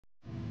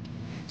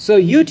So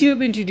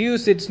YouTube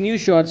introduced its new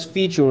shorts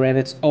feature and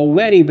it's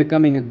already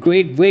becoming a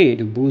great way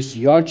to boost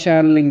your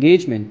channel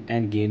engagement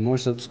and gain more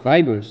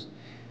subscribers.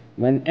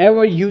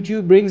 Whenever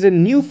YouTube brings a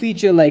new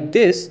feature like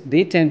this,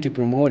 they tend to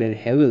promote it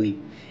heavily.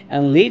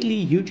 And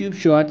lately YouTube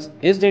Shorts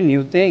is their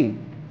new thing.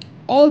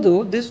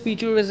 Although this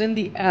feature is in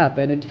the app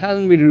and it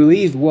hasn't been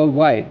released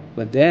worldwide,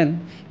 but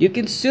then you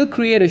can still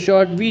create a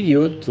short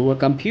video through a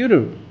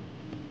computer.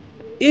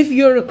 If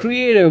you're a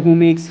creator who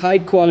makes high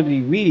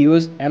quality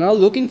videos and are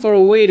looking for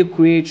a way to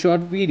create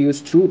short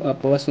videos through a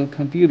personal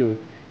computer,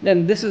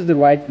 then this is the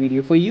right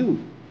video for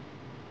you.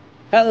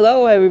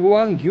 Hello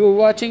everyone, you're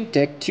watching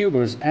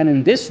TechTubers, and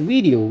in this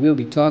video we'll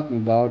be talking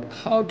about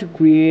how to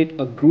create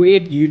a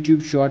great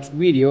YouTube Shorts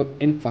video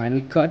in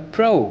Final Cut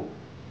Pro.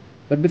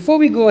 But before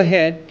we go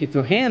ahead, if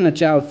you're here on the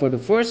channel for the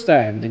first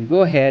time, then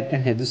go ahead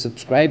and hit the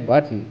subscribe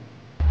button.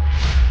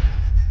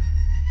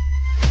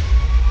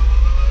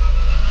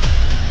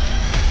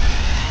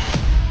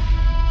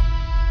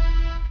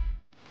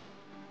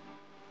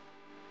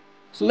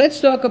 So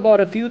let's talk about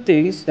a few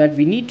things that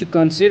we need to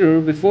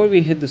consider before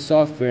we hit the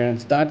software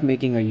and start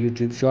making a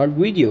YouTube short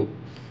video.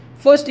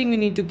 First thing we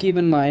need to keep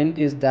in mind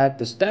is that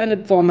the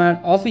standard format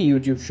of a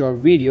YouTube short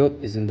video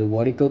is in the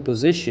vertical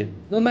position.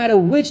 No matter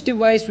which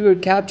device we are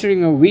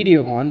capturing a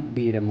video on,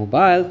 be it a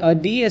mobile, a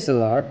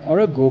DSLR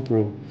or a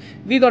GoPro,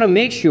 we gotta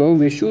make sure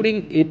we're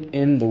shooting it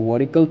in the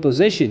vertical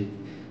position.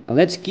 Now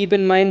let's keep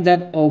in mind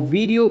that a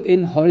video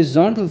in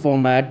horizontal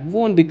format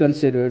won't be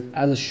considered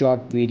as a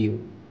short video.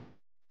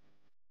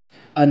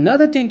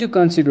 Another thing to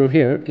consider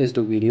here is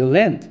the video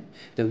length.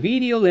 The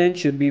video length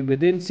should be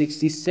within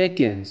 60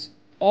 seconds.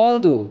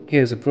 Although,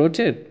 here's a pro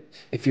tip.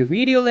 If your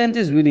video length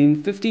is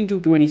within 15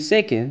 to 20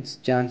 seconds,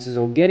 chances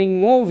of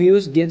getting more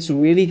views gets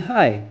really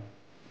high.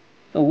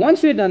 Now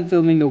once we're done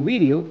filming the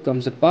video,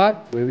 comes the part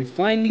where we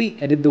finally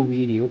edit the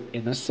video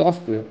in a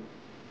software.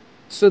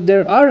 So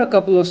there are a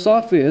couple of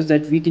softwares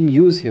that we can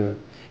use here.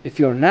 If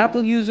you're an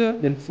Apple user,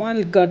 then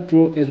Final Cut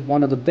Pro is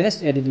one of the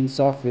best editing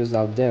softwares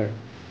out there.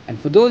 And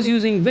for those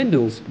using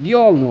Windows, you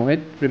all know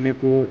it, Premiere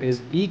Pro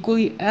is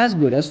equally as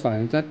good as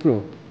Final Cut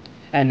Pro.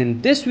 And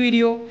in this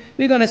video,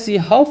 we're gonna see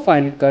how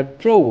Final Cut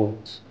Pro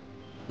works.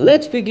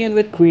 Let's begin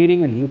with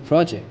creating a new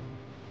project.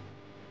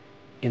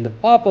 In the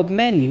pop-up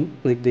menu,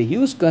 click the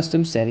Use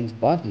Custom Settings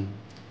button.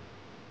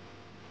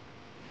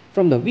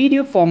 From the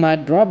Video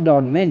Format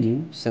drop-down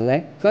menu,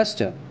 select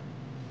Custom.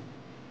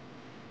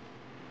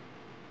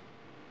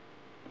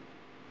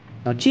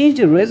 Now change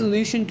the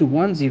resolution to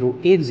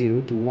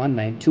 1080 to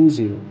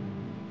 1920.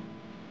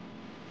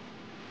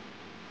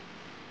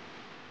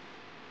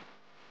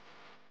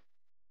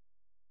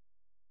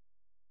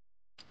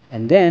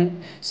 And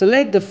then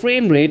select the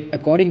frame rate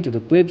according to the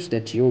clips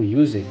that you're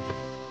using.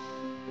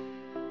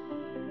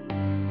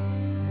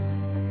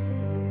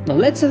 Now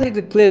let's select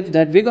the clip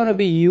that we're going to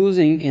be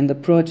using in the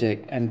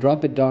project and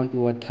drop it down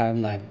to our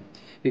timeline.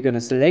 We're going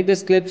to select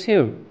these clips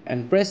here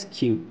and press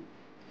Q.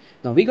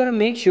 Now we gotta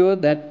make sure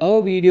that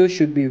our video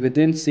should be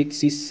within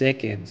 60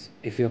 seconds.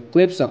 If your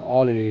clips are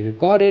already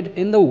recorded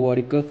in the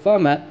vertical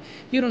format,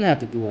 you don't have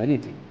to do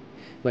anything.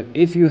 But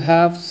if you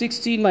have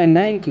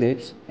 16:9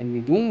 clips and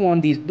you don't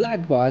want these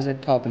black bars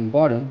at top and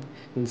bottom,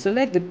 then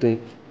select the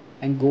clip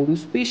and go to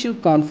Spatial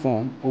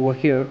Conform over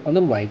here on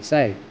the right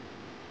side.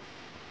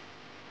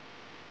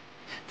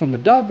 From the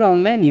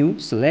drop-down menu,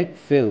 select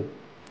Fill.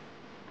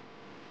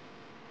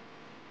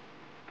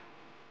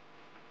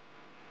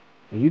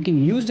 You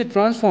can use the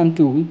transform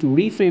tool to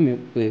reframe your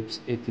clips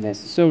if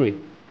necessary.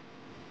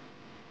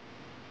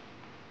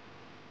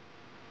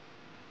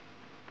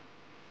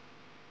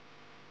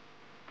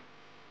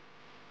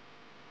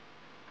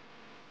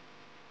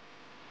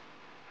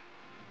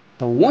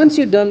 Now once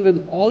you're done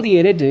with all the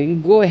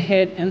editing, go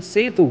ahead and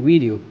save the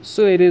video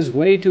so it is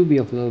ready to be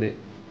uploaded.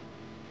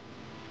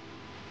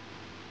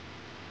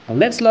 Now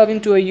let's log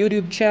into a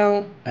YouTube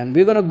channel and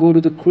we're gonna go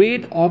to the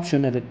create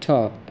option at the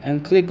top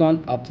and click on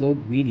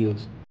upload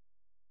videos.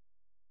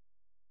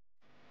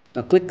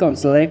 Now click on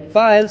select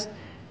files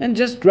and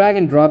just drag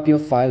and drop your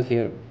file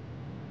here.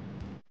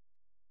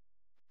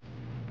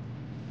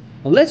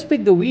 Now let's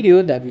pick the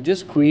video that we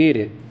just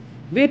created.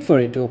 Wait for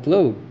it to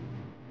upload.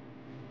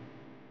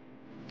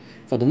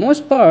 For the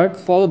most part,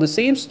 follow the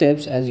same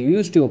steps as you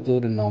used to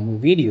upload a normal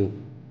video.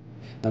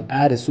 Now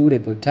add a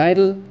suitable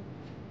title,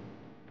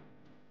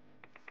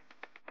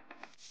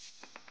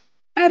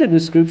 add a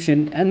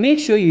description, and make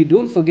sure you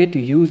don't forget to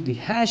use the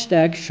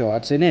hashtag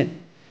shorts in it.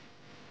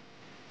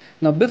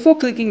 Now before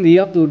clicking the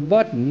upload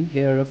button,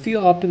 here are a few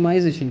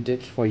optimization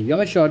tips for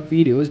your short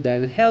videos that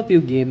will help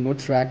you gain more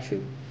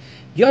traction.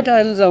 Your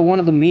titles are one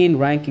of the main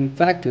ranking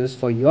factors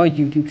for your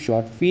YouTube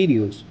short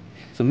videos.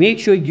 So make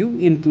sure you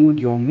include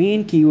your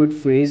main keyword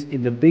phrase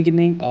in the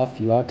beginning of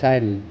your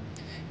title.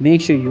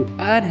 Make sure you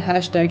add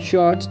hashtag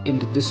shorts in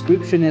the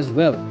description as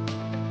well.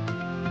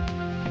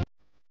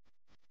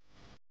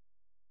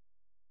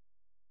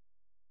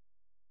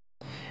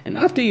 And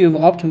after you've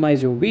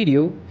optimized your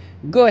video,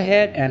 go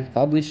ahead and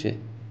publish it.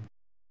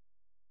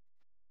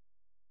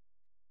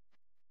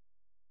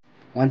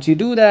 Once you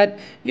do that,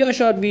 your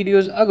short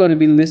videos are going to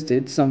be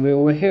listed somewhere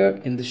over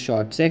here in the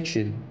short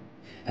section.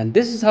 And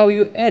this is how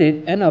you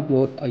edit and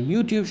upload a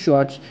YouTube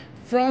Shorts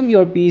from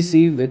your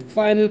PC with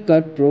Final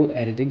Cut Pro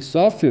editing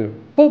software.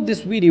 Hope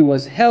this video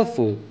was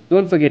helpful.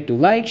 Don't forget to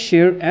like,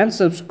 share and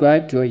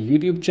subscribe to our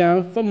YouTube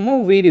channel for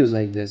more videos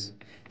like this.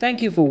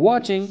 Thank you for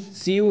watching.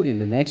 See you in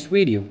the next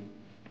video.